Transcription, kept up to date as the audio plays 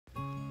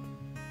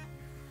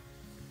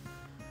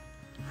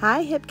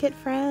Hi HipKit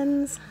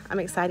friends, I'm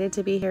excited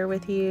to be here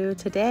with you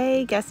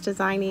today, guest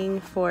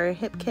designing for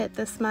HipKit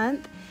this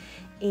month,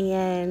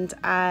 and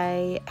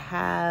I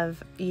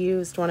have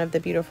used one of the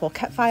beautiful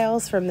cut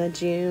files from the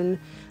June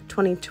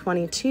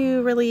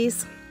 2022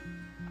 release,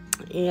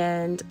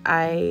 and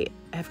I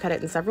have cut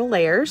it in several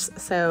layers.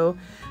 So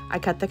I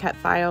cut the cut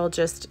file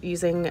just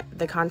using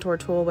the contour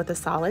tool with a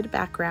solid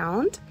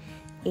background,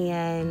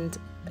 and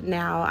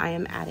now I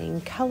am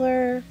adding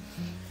color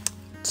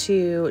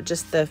to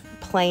just the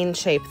plain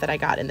shape that I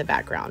got in the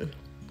background.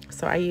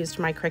 So I used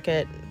my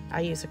Cricut, I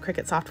use a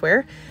Cricut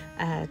software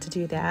to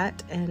do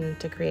that and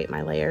to create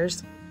my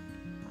layers.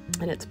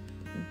 And it's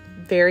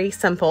very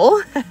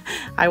simple.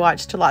 I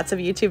watched lots of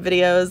YouTube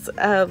videos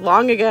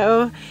long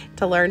ago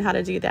to learn how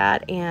to do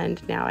that,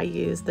 and now I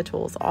use the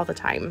tools all the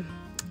time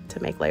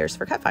to make layers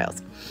for cut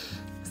files.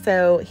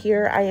 So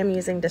here I am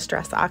using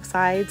Distress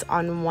Oxides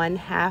on one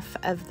half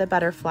of the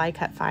butterfly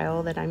cut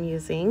file that I'm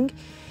using.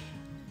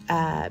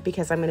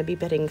 Because I'm going to be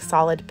putting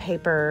solid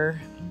paper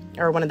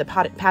or one of the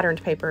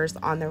patterned papers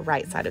on the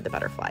right side of the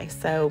butterfly.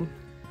 So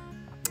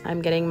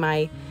I'm getting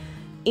my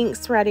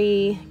inks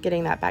ready,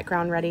 getting that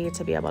background ready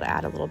to be able to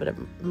add a little bit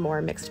of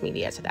more mixed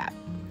media to that.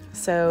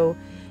 So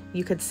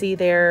you could see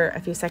there a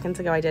few seconds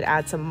ago I did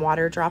add some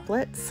water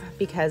droplets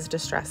because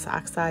Distress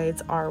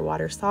Oxides are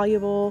water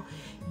soluble.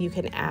 You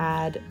can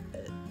add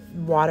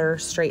water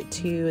straight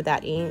to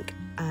that ink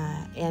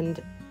and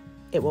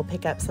it will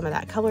pick up some of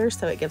that color,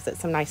 so it gives it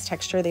some nice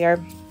texture there,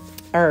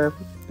 or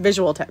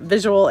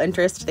visual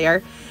interest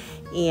there.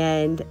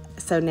 And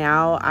so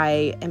now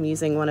I am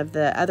using one of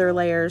the other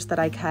layers that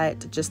I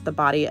cut, just the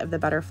body of the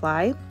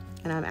butterfly,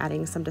 and I'm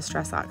adding some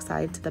Distress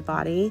Oxide to the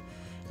body,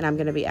 and I'm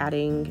going to be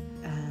adding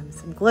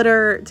some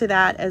glitter to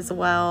that as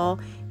well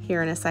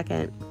here in a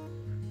second.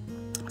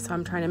 So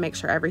I'm trying to make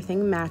sure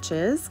everything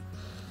matches.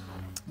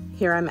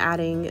 Here I'm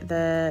adding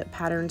the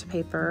patterned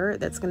paper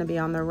that's going to be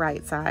on the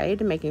right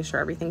side, making sure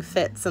everything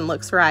fits and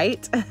looks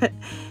right,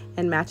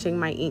 and matching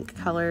my ink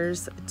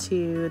colors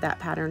to that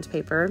patterned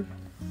paper.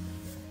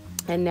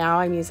 And now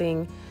I'm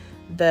using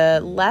the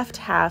left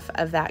half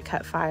of that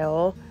cut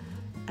file,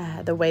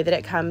 the way that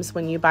it comes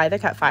when you buy the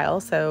cut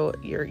file, so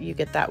you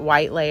get that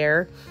white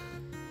layer.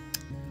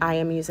 I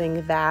am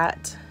using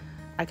that.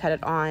 I cut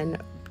it on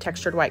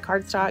textured white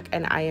cardstock,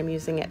 and I am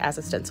using it as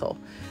a stencil.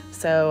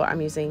 So I'm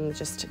using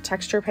just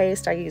texture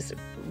paste. I use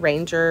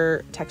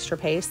Ranger texture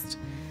paste.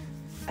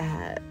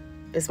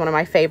 Is one of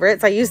my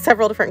favorites. I use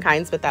several different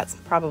kinds, but that's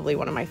probably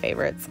one of my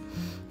favorites.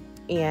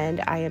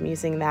 And I am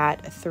using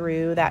that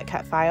through that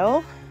cut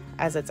file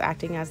as it's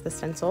acting as the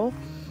stencil.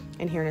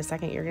 And here in a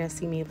second, you're going to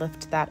see me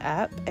lift that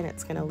up, and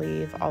it's going to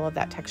leave all of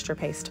that texture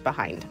paste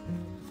behind.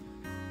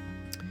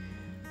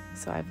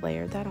 So I've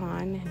layered that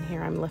on, and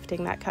here I'm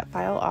lifting that cut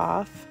file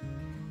off.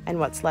 And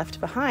what's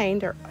left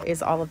behind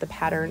is all of the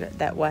pattern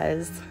that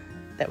was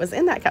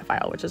in that cut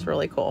file, which is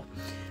really cool.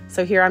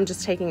 So here I'm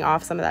just taking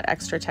off some of that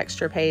extra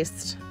texture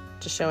paste,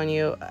 just showing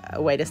you a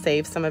way to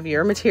save some of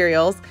your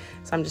materials.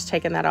 So I'm just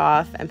taking that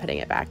off and putting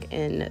it back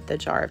in the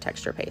jar of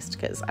texture paste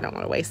because I don't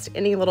want to waste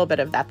any little bit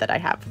of that I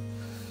have.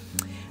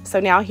 So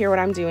now here what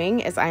I'm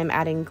doing is I'm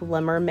adding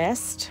Glimmer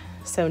Mist,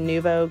 so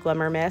Nuvo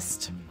Glimmer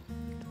Mist,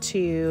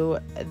 to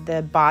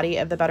the body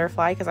of the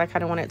butterfly because I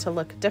kind of want it to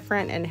look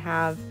different and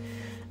have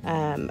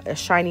a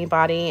shiny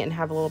body and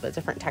have a little bit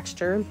different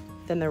texture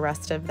than the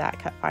rest of that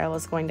cut file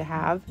is going to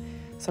have.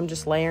 So I'm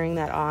just layering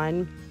that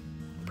on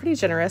pretty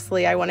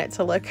generously. I want it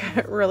to look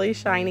really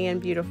shiny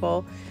and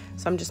beautiful.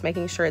 So I'm just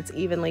making sure it's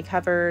evenly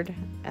covered,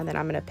 and then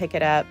I'm going to pick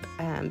it up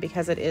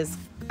because it is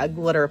a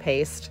glitter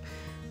paste.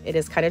 It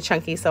is kind of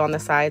chunky, so on the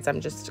sides I'm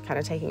just kind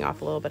of taking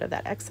off a little bit of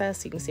that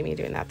excess. You can see me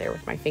doing that there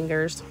with my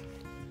fingers.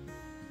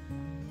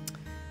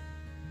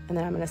 And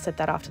then I'm going to set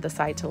that off to the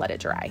side to let it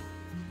dry.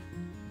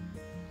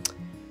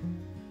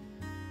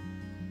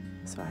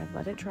 So I've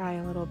let it dry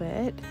a little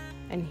bit,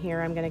 and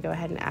here I'm going to go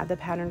ahead and add the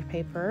patterned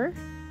paper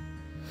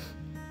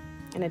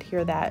and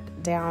adhere that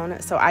down.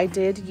 So I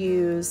did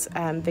use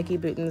Vicki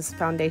Bouton's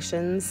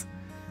Foundations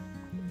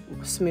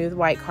smooth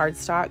white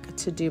cardstock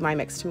to do my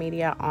mixed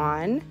media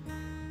on,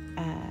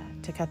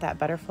 to cut that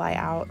butterfly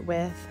out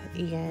with,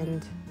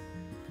 and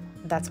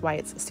that's why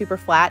it's super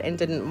flat and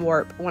didn't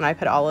warp when I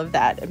put all of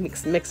that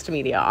mixed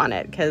media on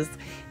it, because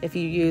if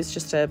you use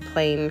just a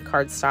plain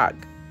cardstock,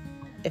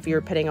 if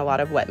you're putting a lot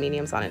of wet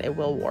mediums on it, it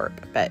will warp,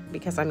 but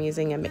because I'm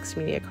using a mixed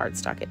media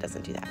cardstock, it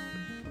doesn't do that.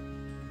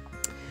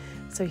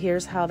 So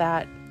here's how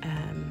that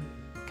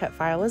cut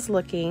file is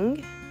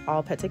looking,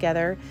 all put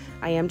together.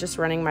 I am just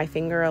running my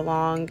finger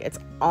along. It's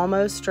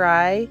almost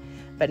dry,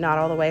 but not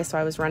all the way, so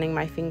I was running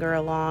my finger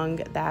along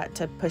that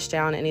to push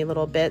down any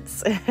little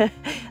bits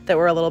that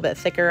were a little bit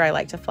thicker. I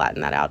like to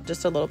flatten that out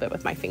just a little bit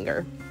with my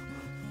finger.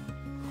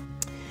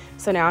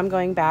 So now I'm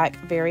going back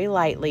very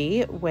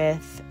lightly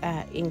with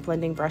ink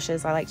blending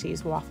brushes. I like to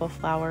use Waffle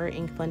Flower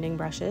ink blending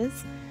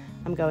brushes.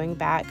 I'm going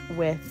back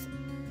with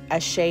a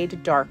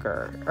shade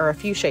darker, or a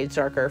few shades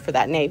darker for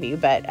that navy,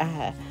 but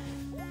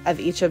of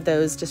each of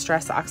those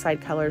Distress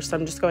Oxide colors. So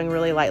I'm just going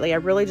really lightly. I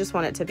really just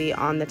want it to be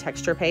on the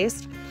texture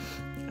paste.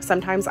 So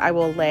sometimes I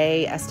will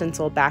lay a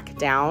stencil back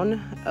down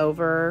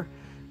over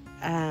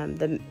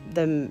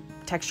the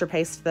texture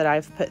paste that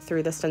I've put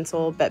through the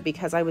stencil, but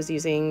because I was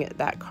using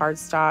that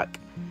cardstock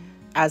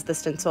as the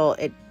stencil,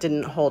 it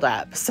didn't hold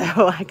up, so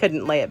I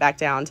couldn't lay it back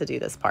down to do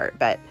this part,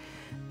 but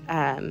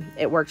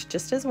it worked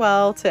just as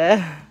well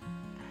to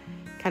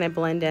kind of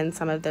blend in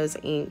some of those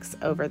inks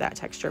over that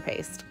texture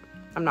paste.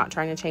 I'm not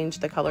trying to change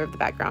the color of the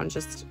background,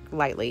 just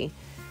lightly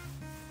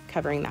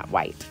covering that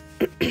white.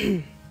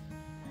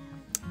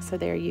 So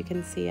there you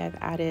can see I've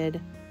added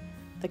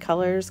the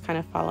colors, kind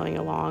of following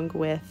along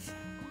with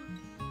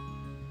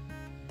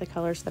the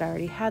colors that I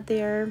already had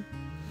there.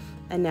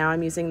 And now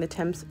I'm using the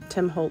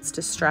Tim Holtz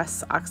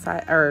Distress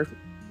Oxide or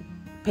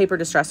paper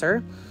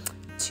distressor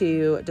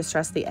to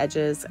distress the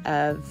edges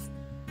of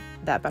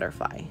that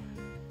butterfly.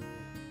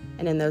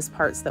 And in those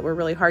parts that were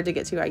really hard to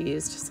get to, I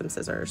used some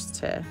scissors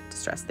to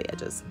distress the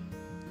edges.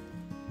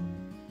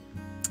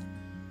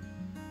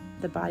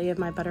 The body of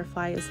my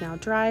butterfly is now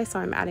dry, so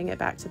I'm adding it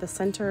back to the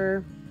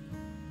center.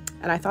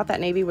 And I thought that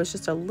navy was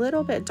just a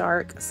little bit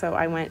dark, so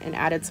I went and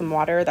added some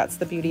water. That's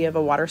the beauty of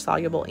a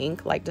water-soluble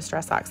ink like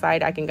Distress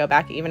Oxide. I can go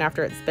back even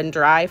after it's been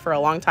dry for a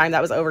long time.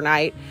 That was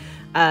overnight.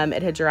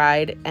 It had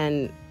dried,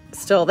 and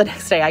still the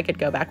next day I could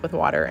go back with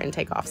water and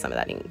take off some of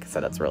that ink,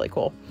 so that's really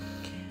cool.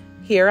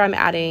 Here I'm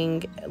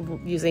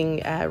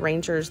using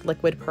Ranger's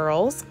liquid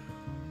pearls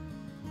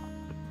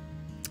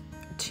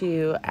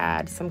to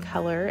add some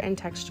color and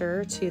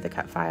texture to the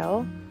cut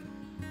file.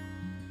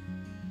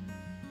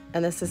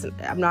 And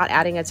I'm not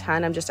adding a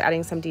ton, I'm just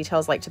adding some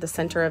details like to the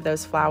center of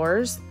those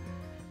flowers.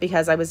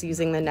 Because I was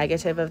using the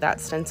negative of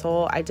that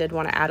stencil, I did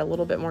want to add a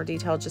little bit more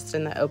detail just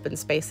in the open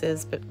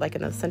spaces, but like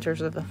in the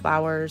centers of the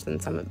flowers and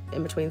some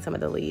in between some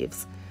of the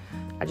leaves.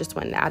 I just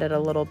went and added a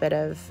little bit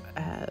of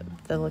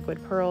the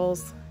liquid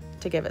pearls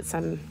to give it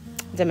some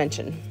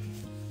dimension.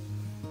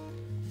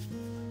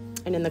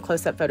 And in the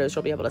close-up photos,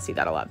 you'll be able to see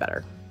that a lot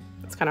better.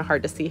 It's kind of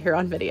hard to see here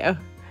on video.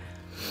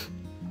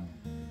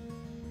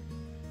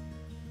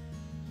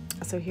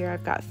 So here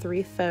I've got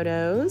 3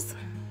 photos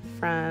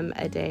from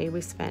a day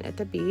we spent at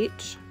the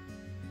beach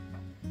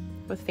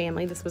with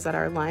family. This was at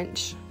our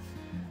lunch.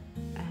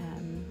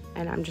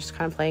 And I'm just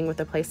kind of playing with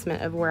the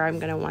placement of where I'm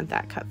going to want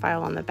that cut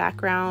file on the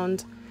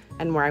background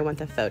and where I want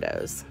the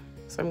photos.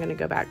 So I'm going to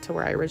go back to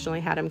where I originally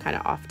had them, kind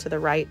of off to the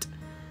right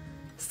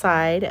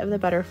side of the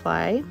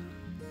butterfly.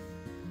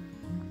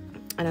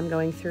 And I'm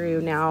going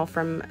through now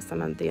from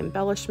some of the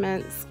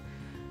embellishments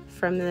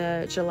from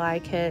the July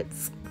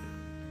kits.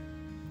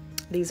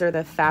 These are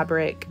the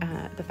fabric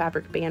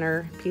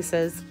banner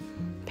pieces,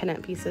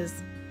 pennant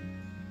pieces.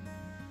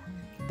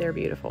 They're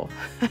beautiful.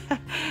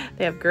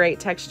 They have great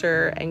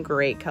texture and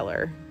great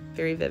color,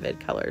 very vivid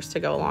colors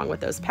to go along with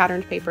those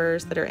patterned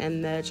papers that are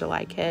in the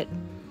July kit.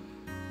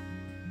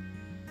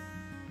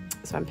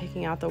 So I'm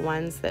picking out the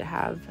ones that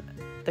have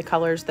the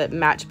colors that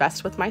match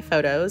best with my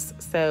photos.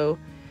 So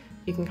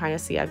you can kind of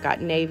see I've got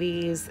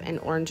navies and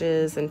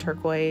oranges and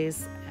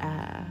turquoise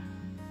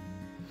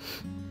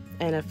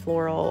and a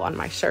floral on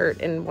my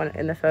shirt in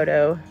the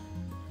photo.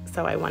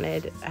 So I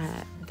wanted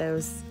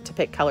those to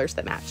pick colors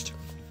that matched.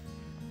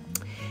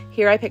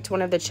 Here I picked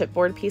one of the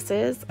chipboard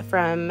pieces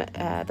from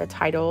the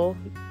title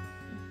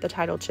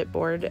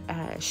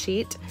chipboard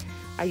sheet.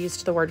 I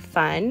used the word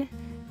fun,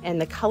 and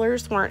the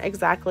colors weren't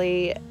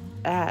exactly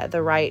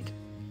the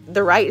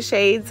right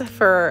shades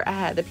for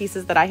the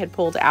pieces that I had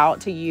pulled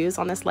out to use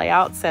on this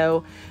layout.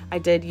 So I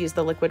did use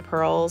the liquid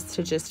pearls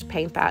to just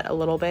paint that a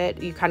little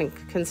bit. You kind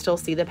of can still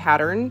see the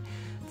pattern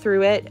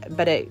through it,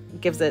 but it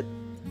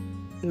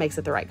makes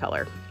it the right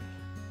color.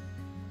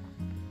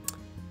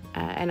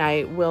 And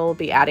I will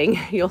be adding,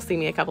 you'll see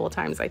me a couple of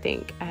times, I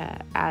think,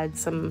 add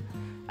some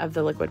of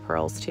the liquid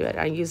pearls to it.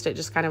 I used it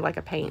just kind of like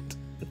a paint,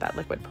 that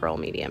liquid pearl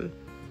medium.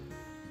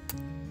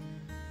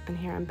 And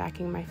here I'm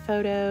backing my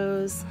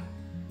photos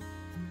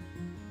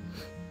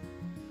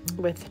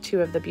with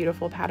 2 of the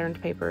beautiful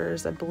patterned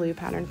papers, a blue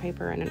patterned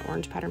paper and an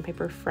orange patterned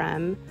paper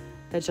from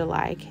the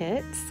July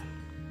kits.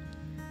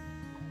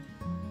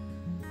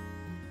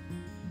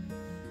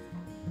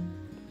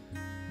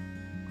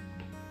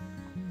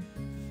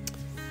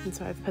 And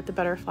so I've put the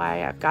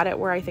butterfly, I've got it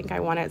where I think I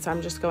want it, so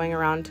I'm just going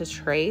around to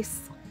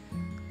trace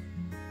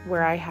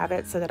where I have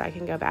it so that I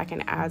can go back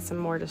and add some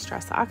more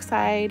Distress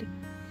Oxide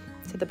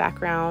to the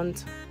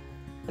background.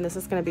 And this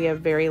is going to be a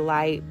very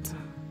light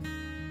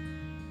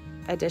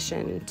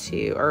addition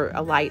to, or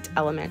a light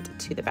element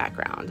to the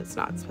background. It's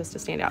not supposed to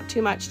stand out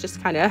too much,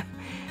 just kind of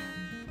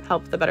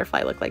help the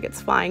butterfly look like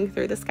it's flying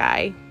through the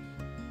sky.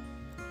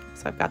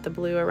 So I've got the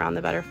blue around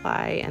the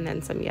butterfly and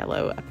then some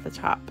yellow up the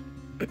top.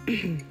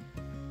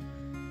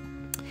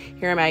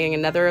 Here I'm adding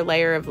another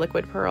layer of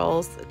liquid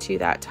pearls to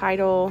that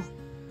title.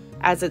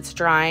 As it's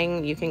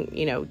drying, you can,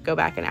 go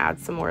back and add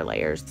some more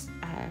layers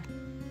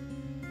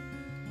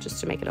just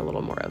to make it a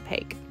little more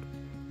opaque.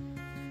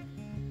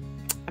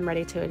 I'm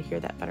ready to adhere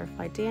that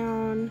butterfly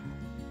down.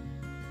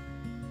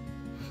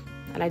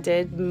 And I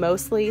did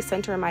mostly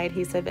center my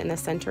adhesive in the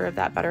center of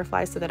that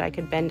butterfly so that I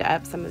could bend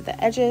up some of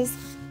the edges.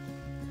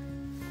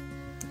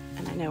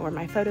 And I know where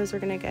my photos are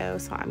gonna go,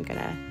 so I'm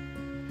gonna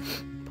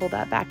pull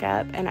that back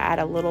up and add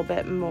a little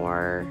bit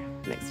more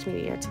mixed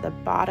media to the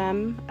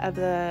bottom of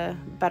the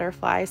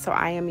butterfly. So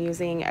I am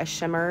using a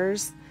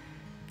Shimmers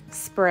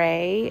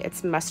spray.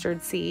 It's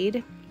mustard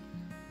seed.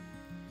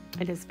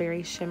 It is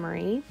very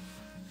shimmery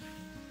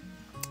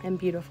and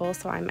beautiful.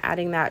 So I'm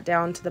adding that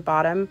down to the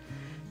bottom,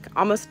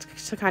 almost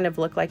to kind of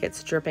look like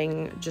it's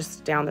dripping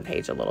just down the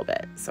page a little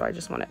bit. So I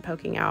just want it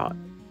poking out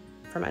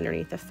from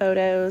underneath the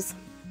photos.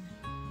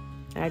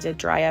 And I did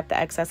dry up the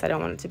excess. I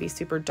don't want it to be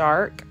super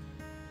dark.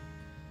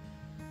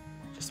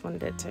 Just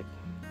wanted it to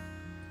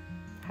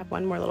have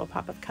one more little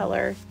pop of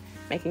color,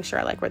 making sure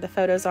I like where the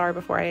photos are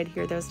before I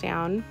adhere those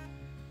down.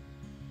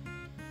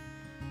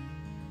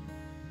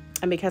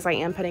 And because I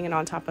am putting it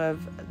on top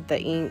of the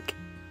ink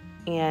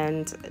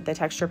and the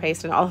texture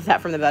paste and all of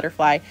that from the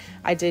butterfly,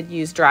 I did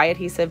use dry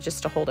adhesive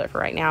just to hold it for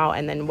right now,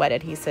 and then wet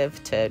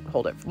adhesive to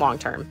hold it long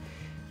term.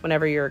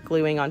 Whenever you're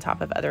gluing on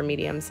top of other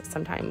mediums,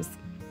 sometimes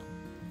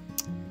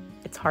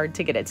it's hard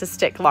to get it to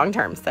stick long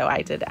term, so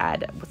I did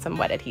add some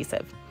wet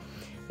adhesive.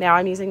 Now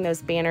I'm using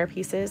those banner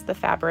pieces, the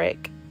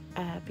fabric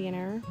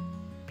banner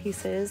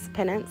pieces,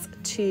 pennants,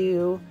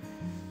 to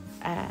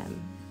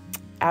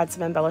add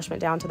some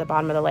embellishment down to the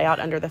bottom of the layout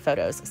under the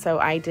photos. So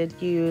I did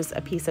use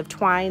a piece of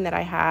twine that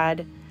I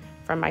had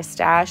from my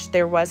stash.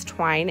 There was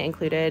twine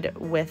included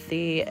with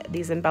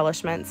these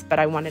embellishments, but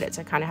I wanted it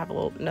to kind of have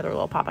another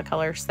little pop of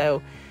color.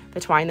 So the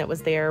twine that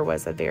was there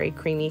was a very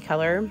creamy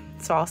color.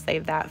 So I'll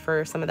save that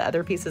for some of the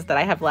other pieces that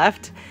I have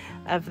left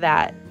of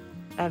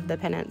the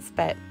pennants.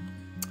 But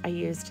I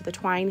used the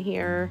twine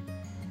here,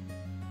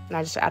 and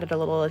I just added a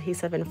little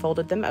adhesive and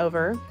folded them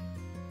over.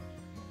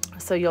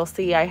 So you'll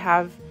see I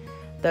have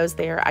those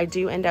there. I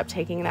do end up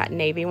taking that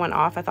navy one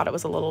off. I thought it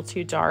was a little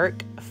too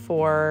dark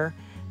for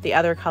the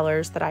other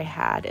colors that I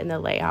had in the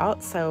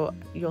layout. So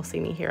you'll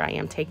see me here, I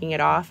am taking it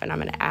off, and I'm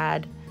gonna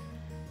add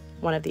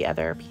one of the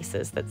other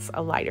pieces that's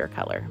a lighter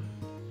color.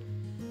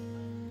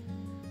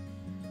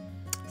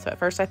 So at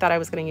first I thought I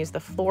was gonna use the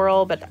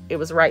floral, but it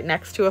was right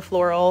next to a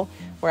floral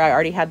where I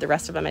already had the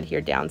rest of them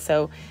adhered down.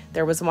 So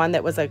there was one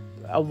that was a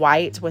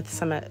white with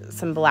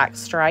some black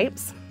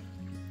stripes.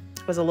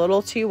 It was a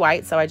little too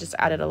white, so I just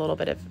added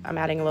I'm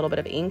adding a little bit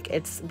of ink.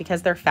 It's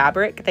because they're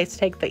fabric, they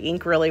take the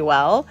ink really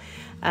well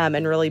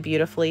and really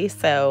beautifully.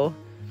 So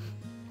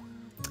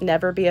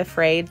never be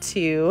afraid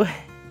to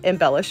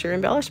embellish your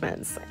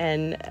embellishments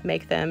and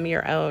make them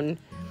your own.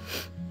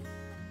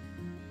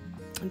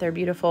 They're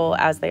beautiful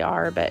as they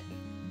are, but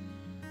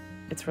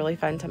it's really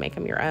fun to make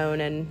them your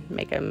own and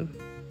make them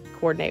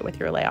coordinate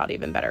with your layout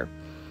even better.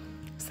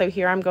 So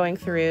here I'm going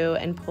through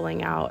and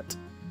pulling out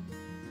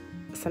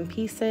some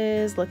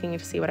pieces, looking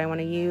to see what I want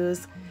to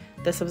use.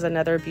 This was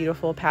another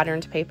beautiful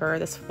patterned paper,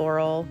 this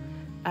floral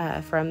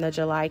from the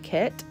July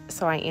kit.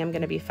 So I am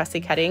going to be fussy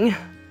cutting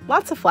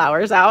lots of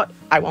flowers out.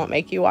 I won't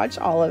make you watch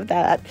all of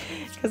that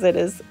because it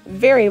is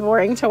very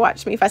boring to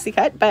watch me fussy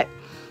cut, but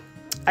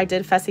I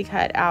did fussy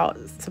cut out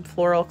some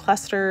floral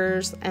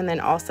clusters and then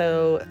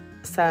also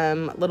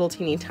some little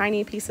teeny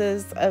tiny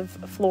pieces of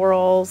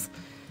florals.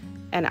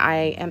 And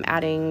I am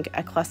adding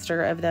a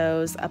cluster of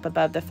those up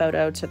above the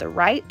photo to the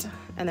right.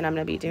 And then I'm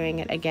going to be doing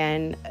it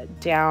again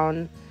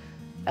down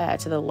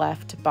to the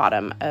left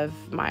bottom of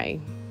my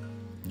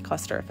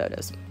cluster of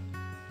photos.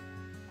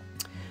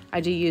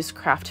 I do use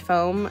craft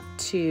foam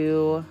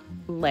to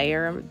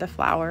layer the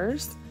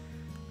flowers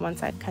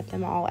once I've cut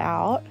them all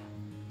out.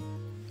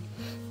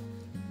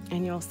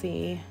 And you'll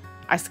see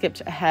I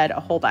skipped ahead a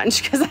whole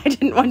bunch because I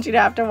didn't want you to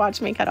have to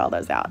watch me cut all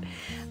those out.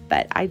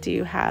 But I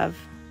do have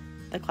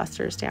the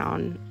clusters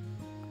down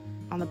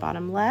on the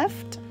bottom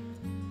left.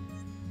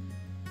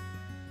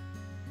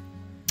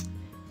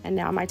 And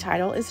now my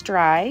title is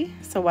dry.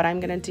 So what I'm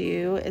gonna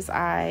do is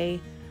I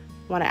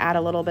wanna add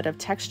a little bit of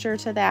texture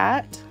to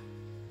that.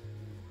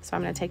 So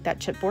I'm gonna take that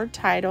chipboard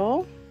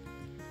title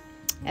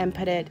and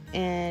put it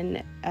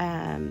in,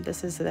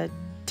 this is the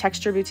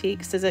Texture Boutique,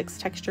 Sizzix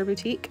Texture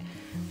Boutique.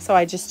 So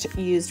I just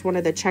used one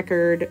of the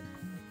checkered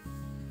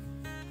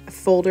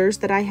folders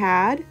that I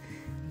had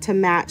to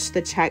match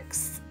the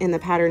checks in the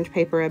patterned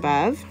paper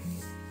above.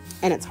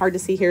 And it's hard to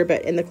see here,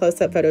 but in the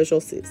close-up photos, you'll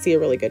see a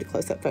really good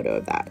close-up photo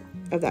of that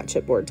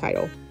chipboard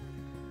title.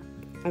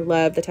 I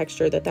love the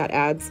texture that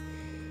adds.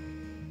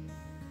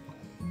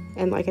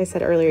 And like I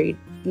said earlier,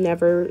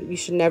 you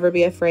should never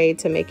be afraid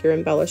to make your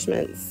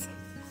embellishments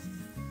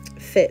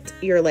fit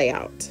your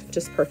layout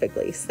just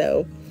perfectly.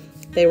 So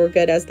they were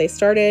good as they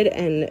started,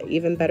 and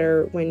even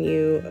better when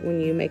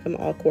you make them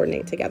all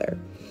coordinate together.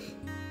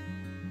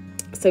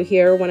 So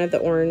here, one of the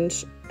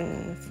orange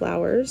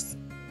flowers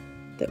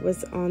that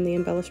was on the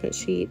embellishment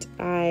sheet,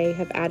 I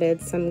have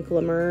added some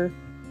glimmer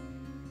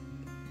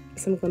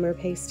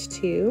paste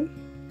too.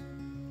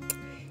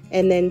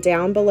 And then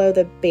down below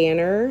the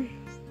banner,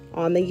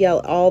 on the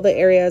yellow, all the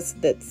areas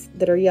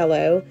that are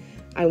yellow,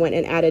 I went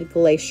and added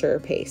glacier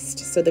paste.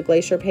 So the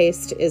glacier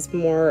paste is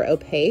more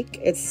opaque.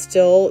 It's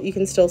still, you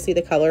can still see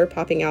the color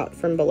popping out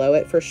from below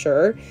it for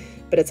sure,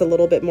 but it's a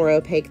little bit more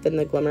opaque than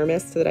the glimmer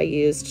mist that I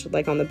used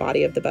like on the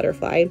body of the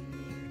butterfly.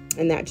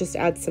 And that just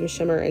adds some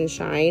shimmer and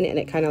shine, and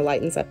it kind of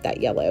lightens up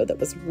that yellow that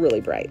was really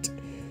bright.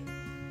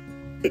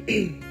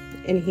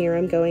 And here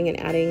I'm going and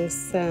adding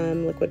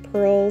some liquid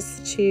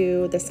pearls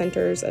to the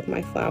centers of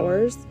my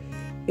flowers.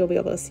 You'll be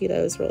able to see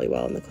those really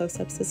well in the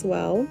close-ups as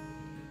well.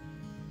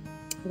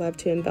 I love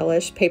to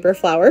embellish paper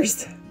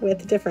flowers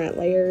with different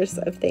layers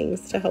of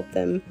things to help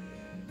them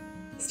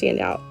stand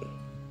out.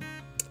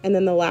 And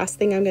then the last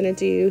thing I'm going to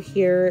do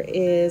here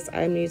is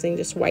I'm using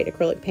just white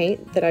acrylic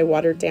paint that I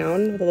watered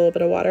down with a little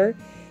bit of water.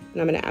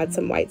 And I'm going to add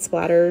some white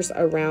splatters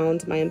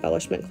around my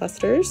embellishment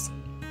clusters.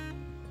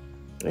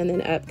 And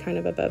then up kind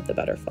of above the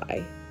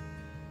butterfly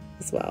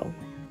as well.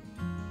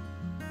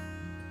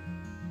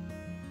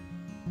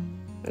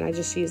 And I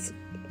just use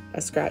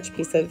a scratch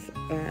piece of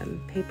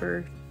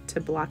paper to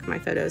block my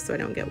photos so I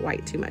don't get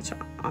white too much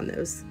on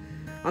those,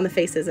 on the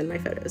faces in my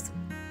photos.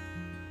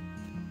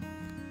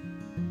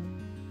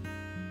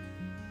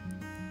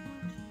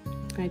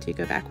 I do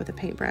go back with a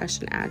paintbrush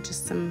and add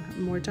just some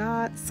more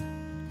dots.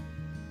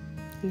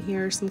 And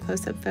here are some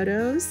close-up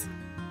photos.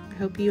 I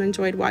hope you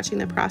enjoyed watching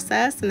the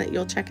process and that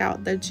you'll check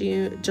out the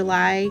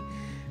July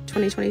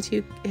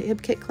 2022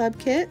 Hip Kit Club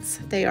kits.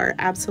 They are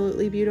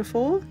absolutely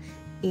beautiful,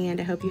 and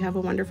I hope you have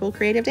a wonderful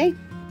creative day.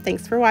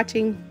 Thanks for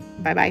watching.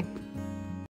 Bye-bye.